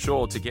 and you're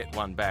sure to get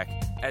one back,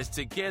 as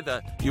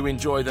together you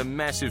enjoy the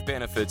massive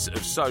benefits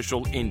of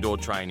social indoor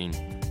training.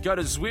 Go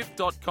to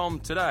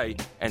Zwift.com today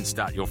and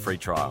start your free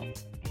trial.